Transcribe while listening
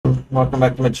Welcome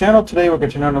back to my channel. Today we're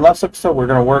continuing on the last episode. We're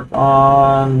going to work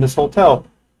on this hotel.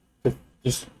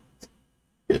 Just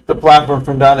get the platform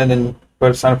from down and then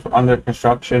put a sign for under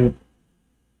construction.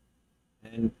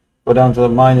 And go down to the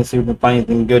mine and see if we can find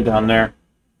anything good down there.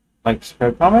 Like,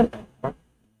 subscribe, comment.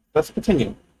 Let's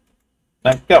continue.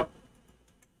 Let's go.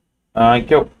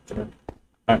 Go.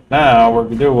 Alright, now we're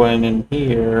doing in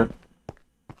here.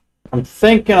 I'm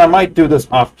thinking I might do this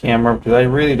off camera because I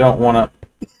really don't want to.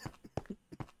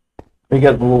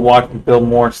 We'll watch and build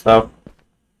more stuff.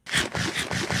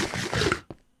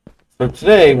 So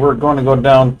today we're going to go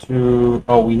down to.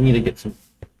 Oh, we need to get some.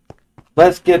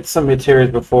 Let's get some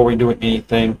materials before we do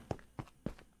anything.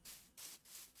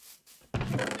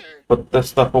 Put this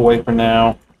stuff away for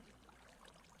now.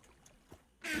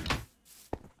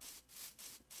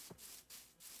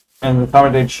 And the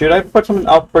comment, should I put something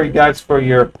out for you guys for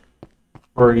your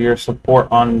support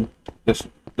on this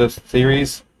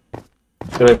series?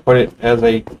 Should I put it as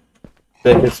a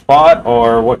his spot,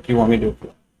 or what do you want me to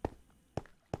do?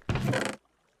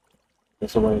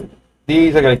 This away.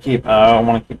 These I gotta keep. I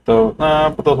want to keep those.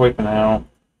 Put those away for now.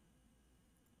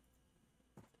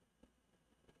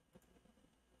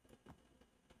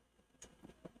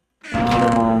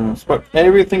 Let's put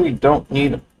everything we don't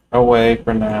need away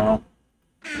for now.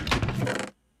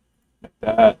 Like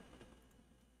that.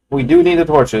 We do need the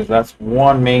torches. That's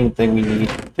one main thing we need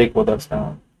to take with us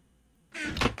now.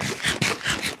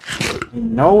 You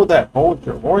know that holds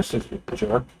your horses, you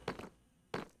jerk.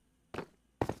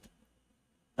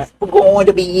 We're going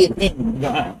to be in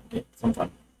some fun.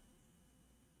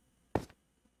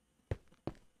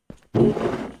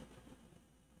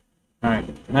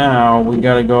 Alright, now we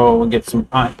gotta go get some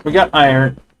iron. We got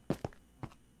iron.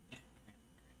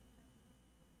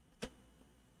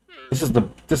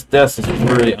 This desk is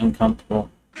really uncomfortable.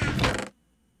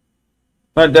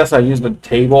 My desk, I use the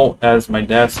table as my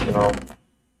desk, so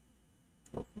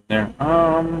there.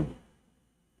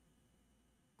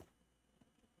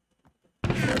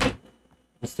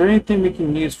 Is there anything we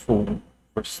can use for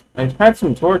I had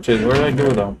some torches. Where did I do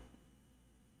them?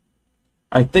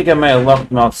 I think I might have left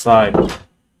them outside.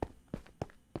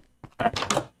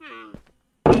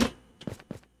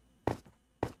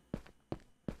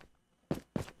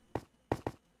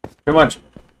 Pretty much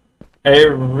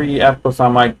every episode I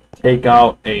might take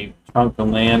out a chunk of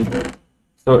land,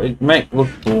 so it might look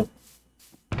cool.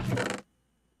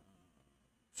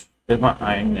 There's my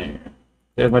iron there.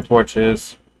 There's my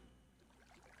torches.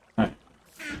 Alright.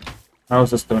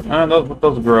 How's this doing?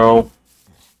 Those grow.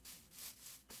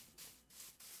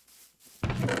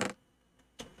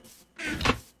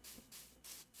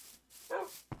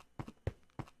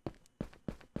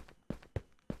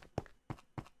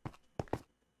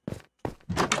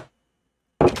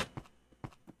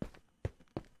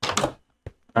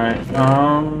 Alright,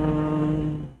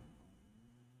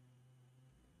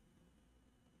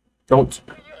 Don't.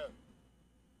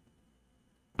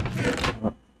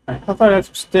 I thought I had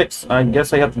some sticks. I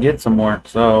guess I have to get some more.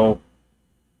 So,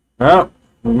 well,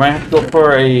 we might have to go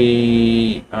for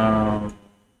a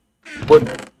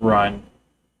wood run.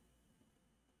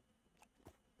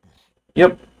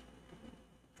 Yep.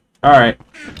 Alright.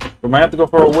 We might have to go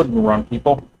for a wood run,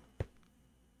 people.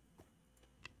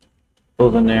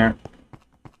 Those in there.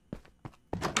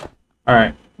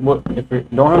 Alright. If we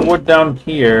don't have wood down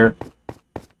here,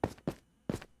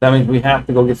 that means we have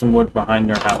to go get some wood behind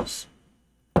their house.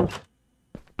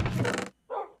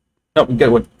 No, we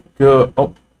get wood. Good.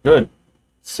 Oh, good.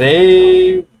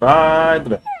 Saved by the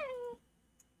bell.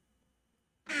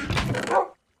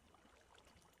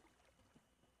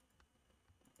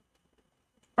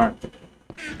 Alright. You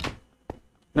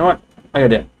know what? I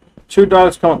got it. 2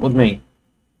 dogs come up with me.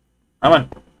 Come on.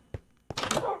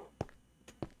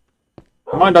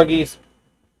 Come on, doggies.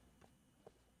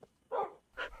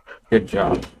 Good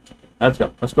job. Let's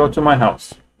go. Let's go to my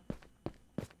house.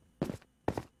 I'm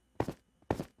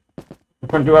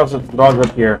going to do have the dogs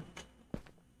up here.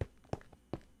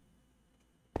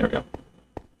 There we go.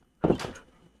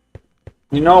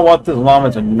 You know what? This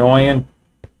llama's annoying.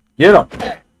 Get him.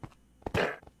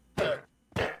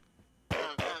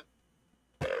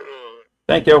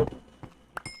 Thank you.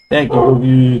 Thank you,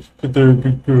 doggies. Good there,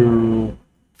 good girl.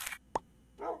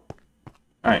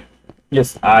 Alright.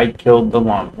 Yes, I killed the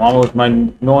llama. Llama was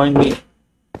annoying me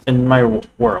in my world.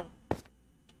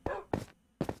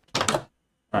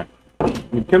 Alright.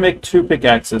 We can make 2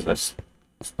 pickaxes, a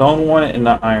stone one and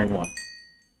the iron one.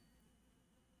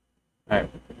 Alright.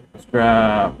 Let's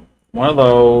grab one of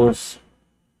those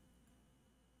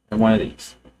and one of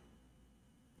these.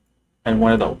 And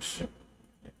one of those.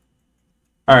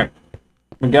 Alright.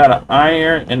 We got an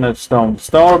iron and a stone.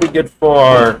 Stone will be good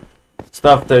for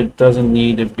stuff that doesn't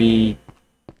need to be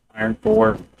iron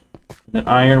for. The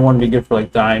iron one would be good for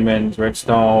like diamonds,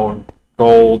 redstone,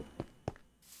 gold,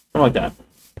 something like that.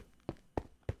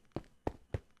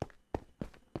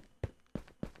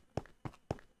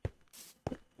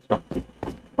 Let's go.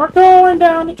 We're going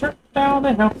down the trip down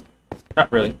the hill.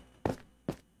 Not really.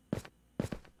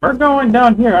 We're going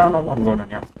down here. I don't know what I'm going down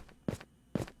here.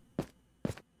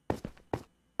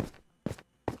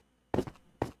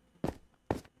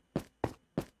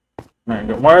 Alright,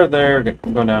 got wire there.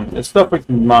 Go down. It's stuff we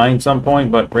can mine some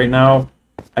point, but right now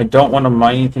I don't want to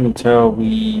mine anything until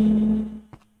we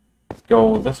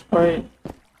go this way.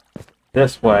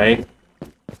 This way.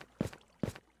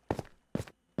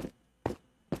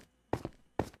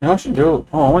 You know what I should do?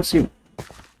 Oh, I want to see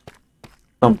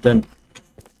something.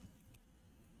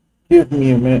 Give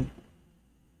me a minute.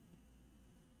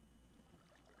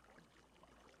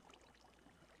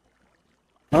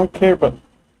 I don't care about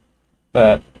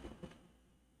that.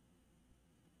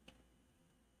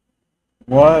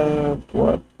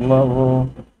 What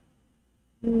level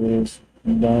is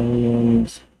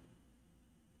diamonds?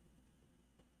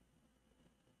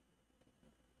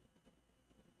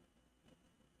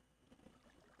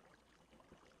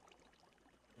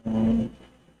 No.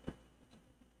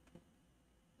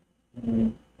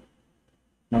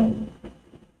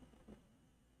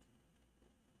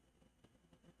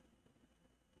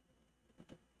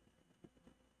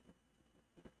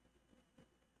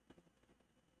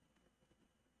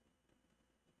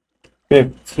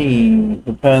 15.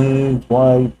 Depends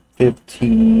why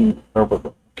 15 or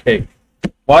below. Okay.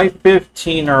 Why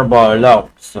 15 or below?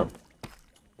 So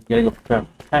you gotta go for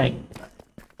 15.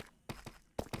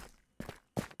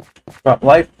 But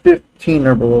why 15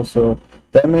 or below? So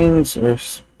that means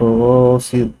there's below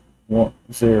see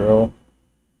 0.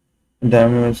 And that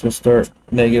means we'll start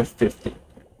 -50.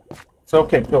 So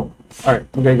okay, go. Alright,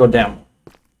 we gotta go down.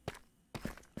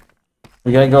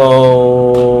 We gotta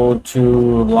go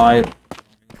to live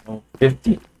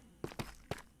 50.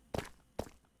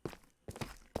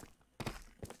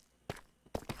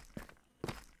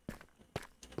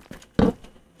 So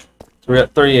we're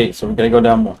at 38, so we gotta go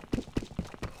down more.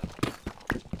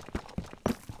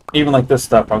 Even like this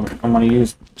stuff, I'm gonna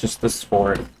use just this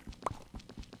for it.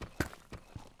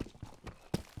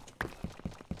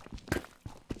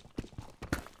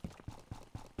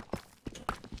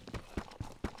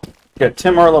 Got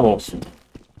 10 more levels.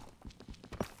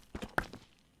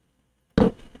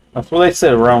 That's what they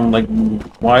said, around like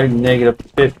y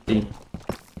 -50.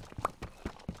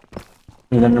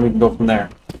 And then we can go from there.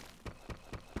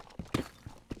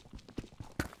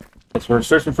 So we're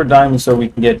searching for diamonds so we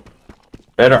can get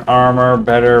better armor,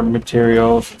 better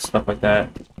materials, and stuff like that.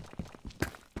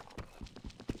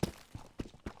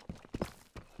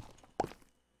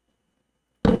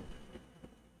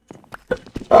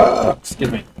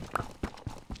 Excuse me.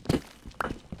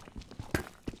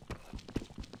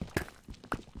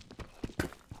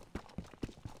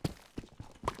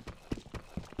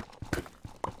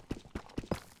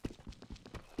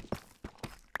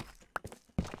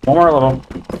 One more level.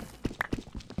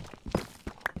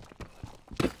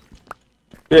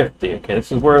 50. Okay,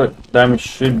 this is where diamonds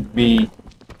should be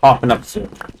popping up soon.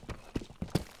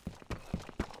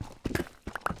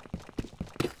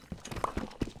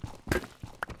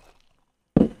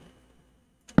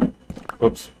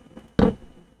 Oops.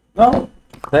 No.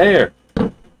 There.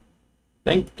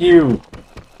 Thank you.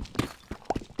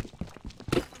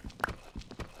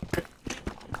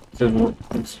 It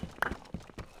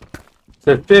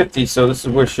said 50, so this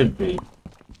is where it should be.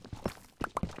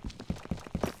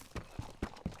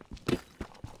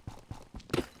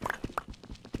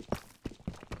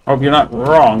 Hope you're not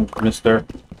wrong, mister.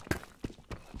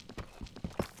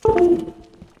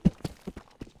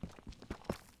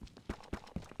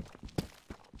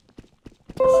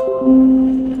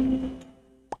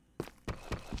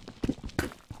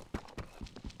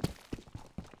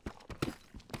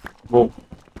 Well,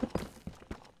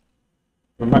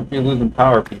 we might be losing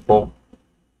power, people.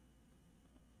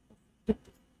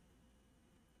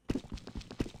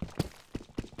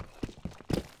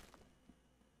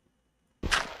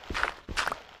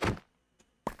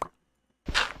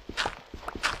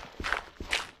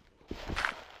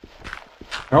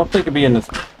 I don't think it'd be in this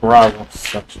gravel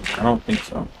section. I don't think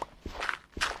so.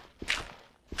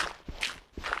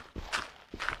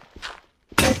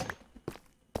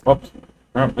 Whoops.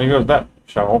 Oh, there goes that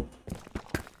shovel.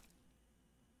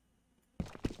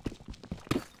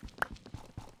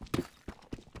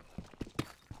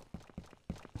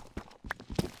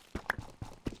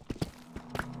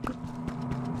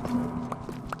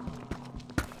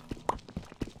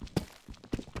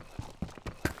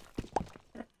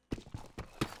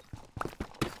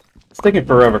 taking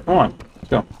forever. Come on, let's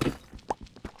go.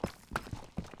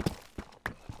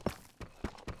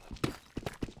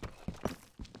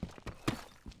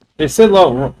 They said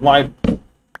low like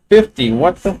 50.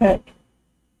 What the heck?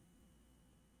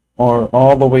 Or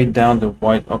all the way down to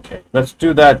white. Okay, let's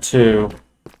do that too.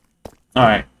 All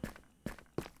right.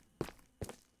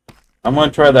 I'm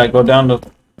gonna try that. Go down to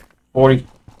 40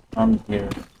 on here.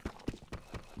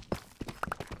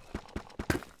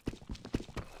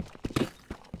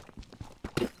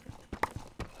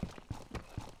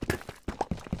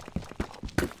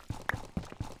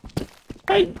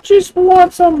 I just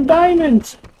want some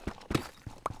diamonds.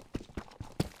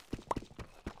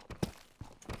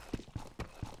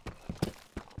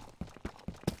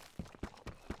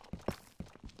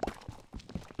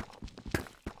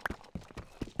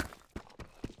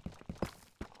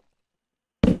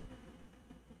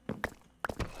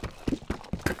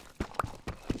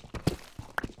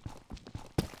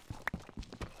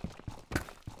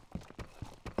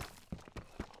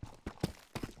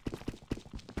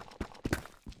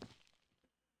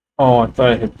 Oh, I thought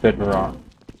I hit bedrock.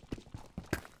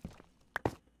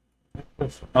 Oh,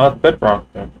 that's bedrock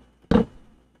then.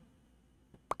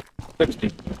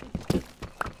 60.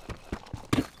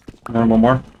 And then one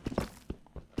more.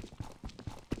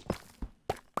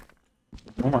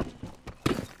 One more.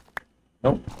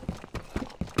 Nope.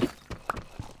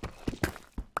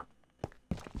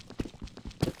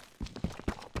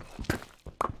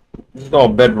 This is all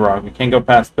bedrock. We can't go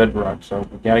past bedrock, so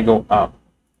we gotta go up.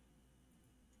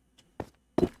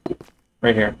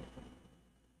 Right here.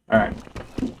 Alright.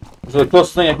 This is the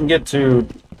closest thing I can get to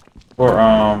for,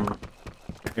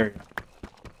 here you go.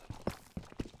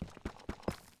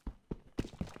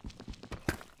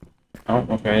 Oh,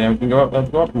 okay, then we can go up,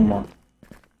 let's go up one more.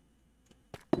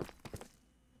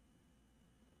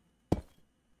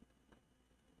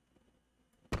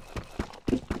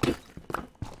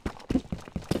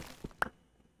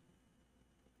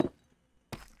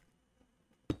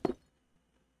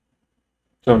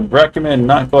 So recommend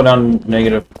not go down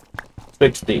negative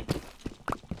 60.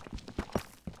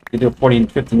 You do 40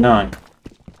 and 59.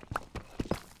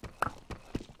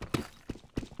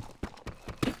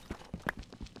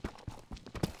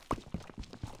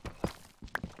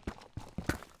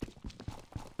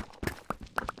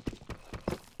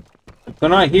 If they're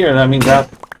not here, that means that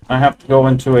I have to go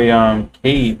into a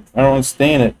cave. I don't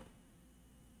understand it.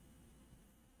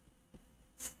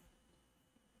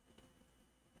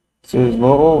 Says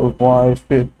low of Y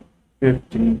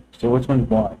 50. So which one's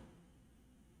Y?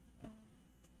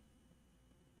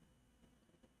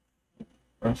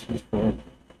 Versus for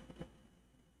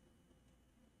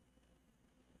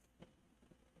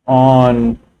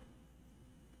on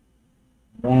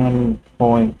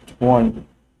 1.20.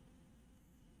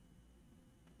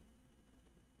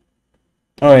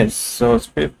 Alright, so it's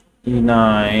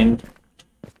 59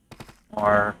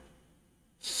 or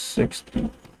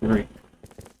 63.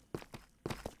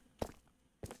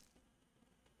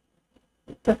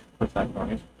 What's that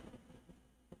noise?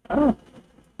 Oh.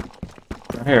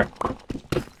 Right here.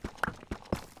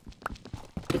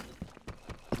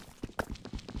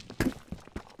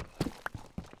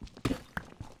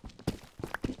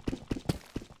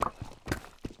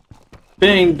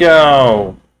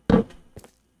 Bingo!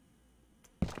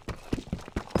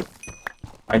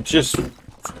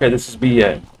 Okay, this is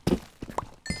B8.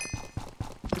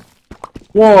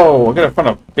 Whoa, I gotta find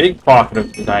a big pocket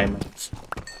of diamonds.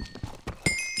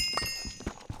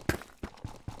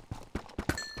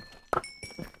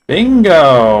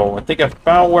 Bingo! I think I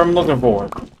found what I'm looking for.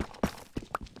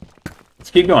 Let's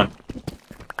keep going.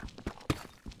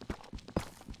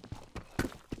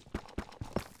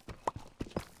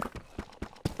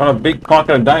 Found a big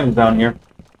pocket of diamonds down here.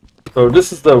 So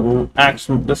this is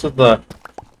the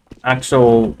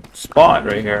actual spot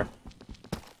right here.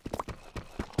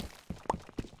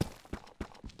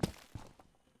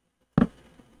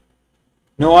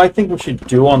 No, I think we should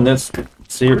do on this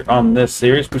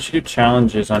series, we should do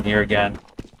challenges on here again.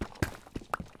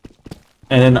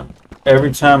 And then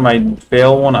every time I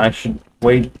fail one, I should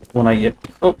wait when I get...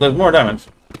 Oh, there's more diamonds.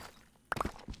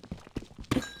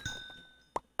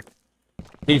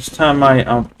 Each time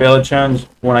I fail a challenge,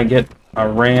 when I get a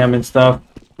RAM and stuff,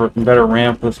 for better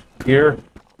RAM for this here,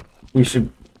 we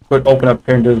should open up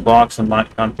Pandora's box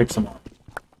and pick some up.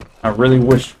 I really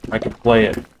wish I could play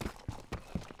it.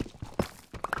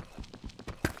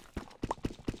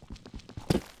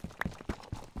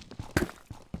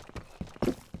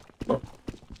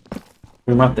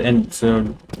 We might have to end it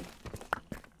soon.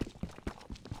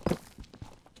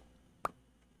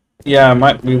 Yeah, I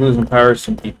might be losing power to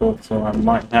some people, so I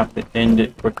might have to end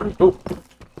it quickly. Oh,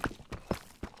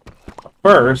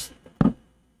 first,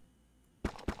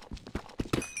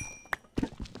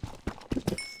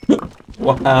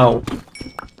 wow.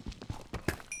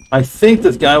 I think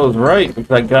this guy was right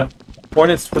because I got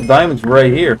coordinates for diamonds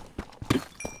right here.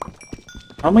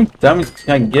 How many diamonds can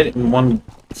I get in one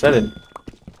setting?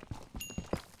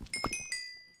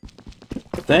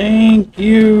 Thank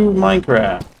you,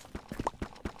 Minecraft.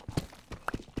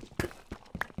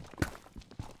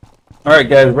 Alright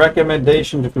guys,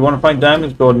 recommendations. If you want to find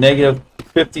diamonds, go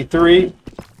 -53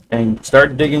 and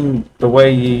start digging the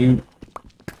way you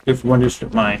if you want to do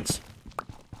strip mines.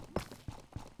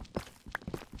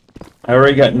 I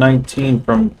already got 19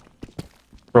 from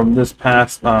this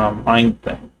past mine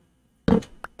thing.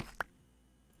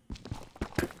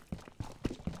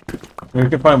 We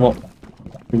can find more.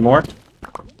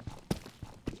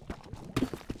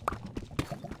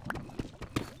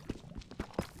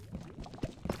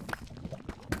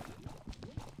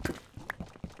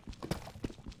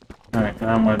 Alright,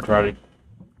 now I'm gonna try to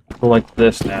go like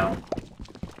this now.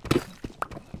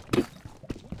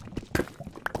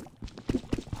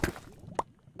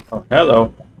 Oh,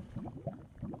 hello.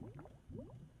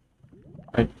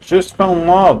 I just found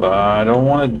lava. I don't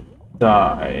want to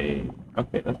die.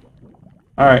 Okay.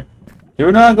 Alright.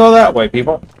 Do not go that way,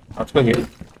 people. Let's go here.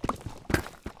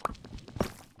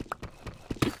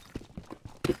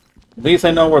 At least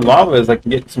I know where lava is. I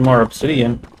can get some more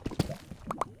obsidian.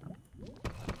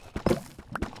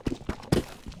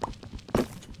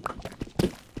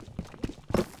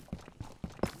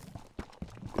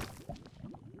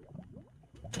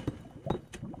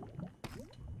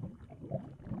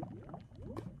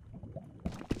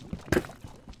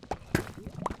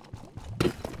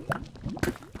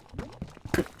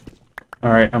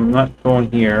 Alright, I'm not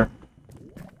going here.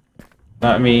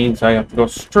 That means I have to go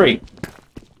straight.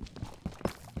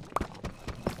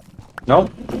 Nope.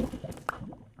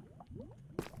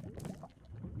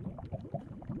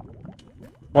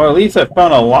 Well, at least I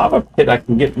found a lava pit I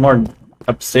can get more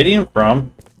obsidian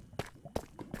from.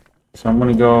 So I'm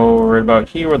gonna go right about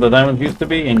here where the diamonds used to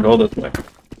be and go this way.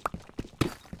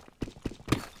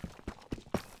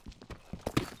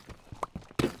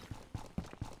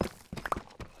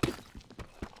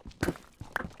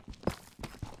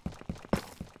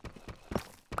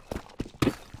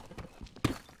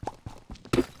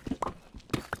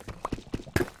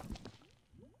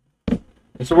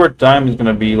 This is where diamond is going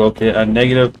to be located at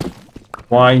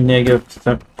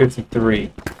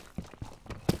 -53.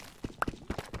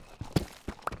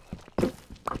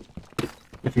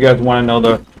 If you guys want to know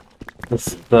the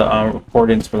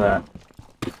coordinates for that.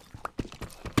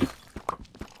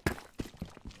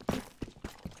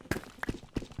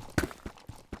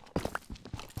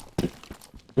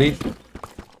 Please.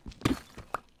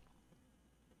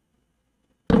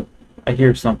 I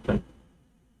hear something.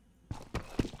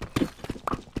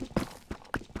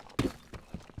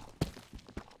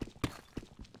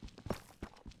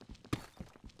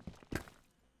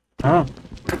 Oh.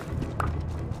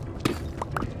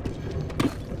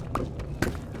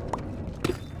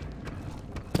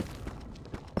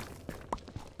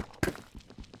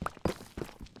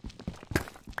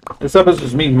 This stuff is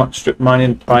just me strip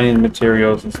mining, finding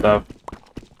materials and stuff.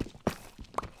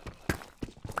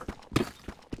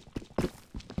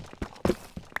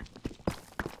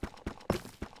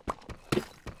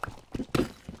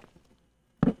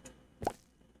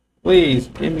 Please,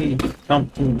 give me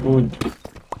something good.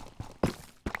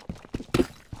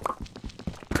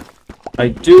 I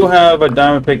do have a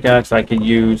diamond pickaxe I can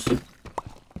use.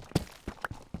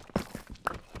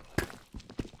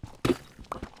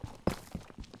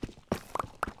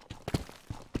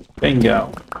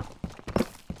 Bingo.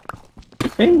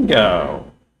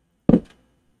 Bingo.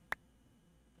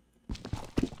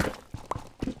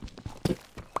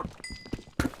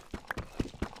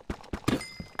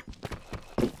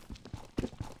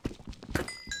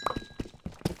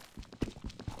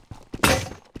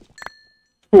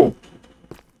 Cool.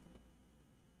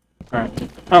 Alright.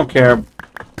 I don't care.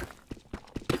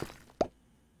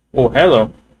 Oh,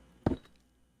 hello.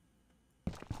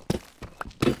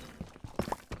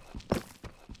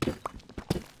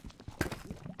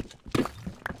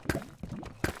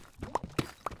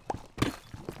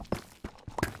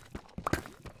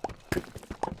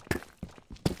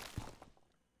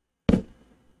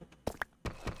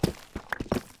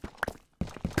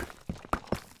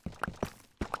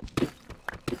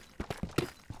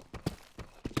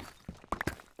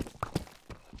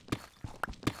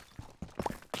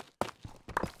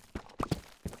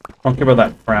 Don't care about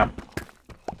that crap.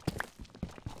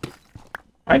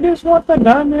 I just want the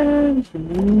diamonds.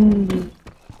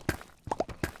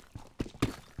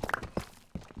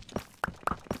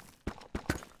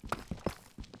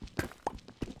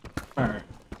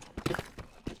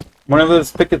 Whenever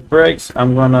this picket breaks,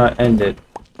 I'm gonna end it.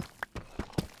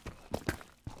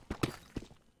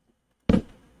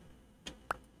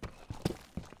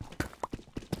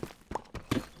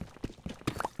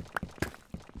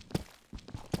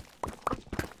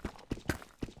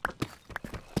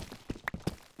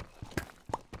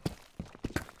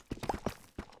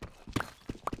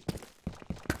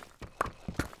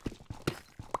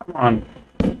 Come on.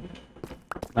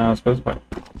 Now it's supposed to play.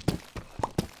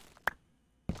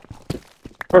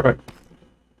 Perfect.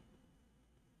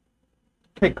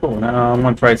 Okay, cool. Now I'm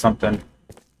gonna try something.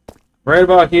 Right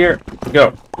about here.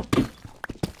 Go.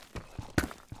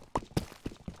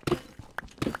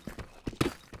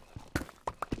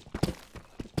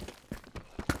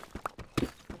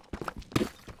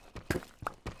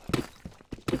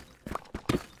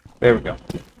 There we go.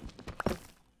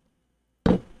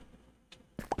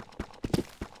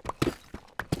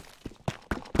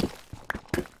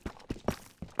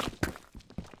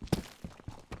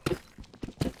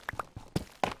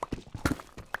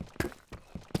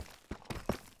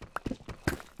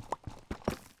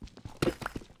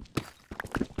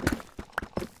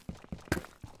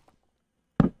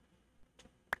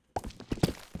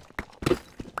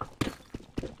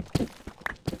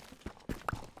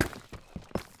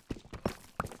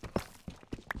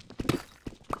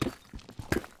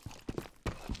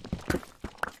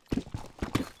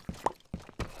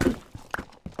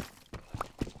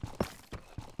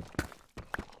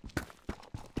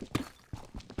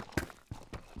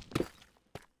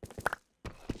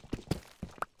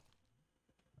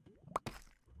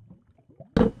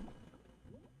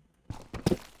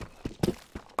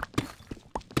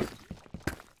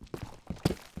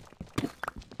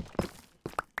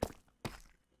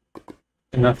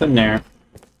 Nothing there.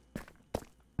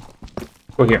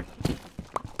 Go here.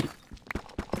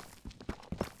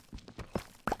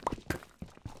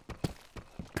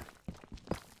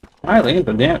 Finally,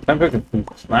 the damn temperature can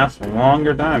last a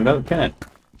longer time, doesn't it?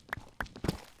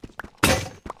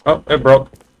 Oh, it broke.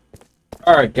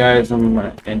 Alright guys, I'm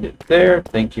gonna end it there.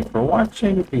 Thank you for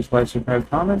watching. Please like, subscribe,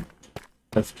 comment.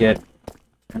 Let's get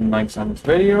 10 likes on this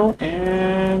video,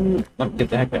 and let me get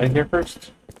the heck out of here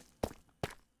first.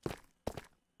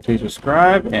 Please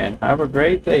subscribe, and have a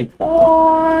great day.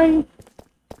 Bye!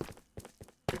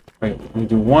 Wait, let me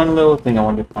do one little thing I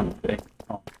want to do fun today.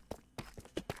 Oh.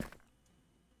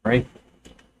 Right?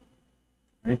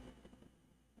 Ready?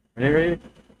 Ready? Ready?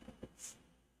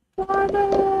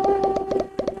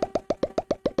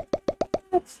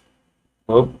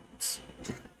 Whoop.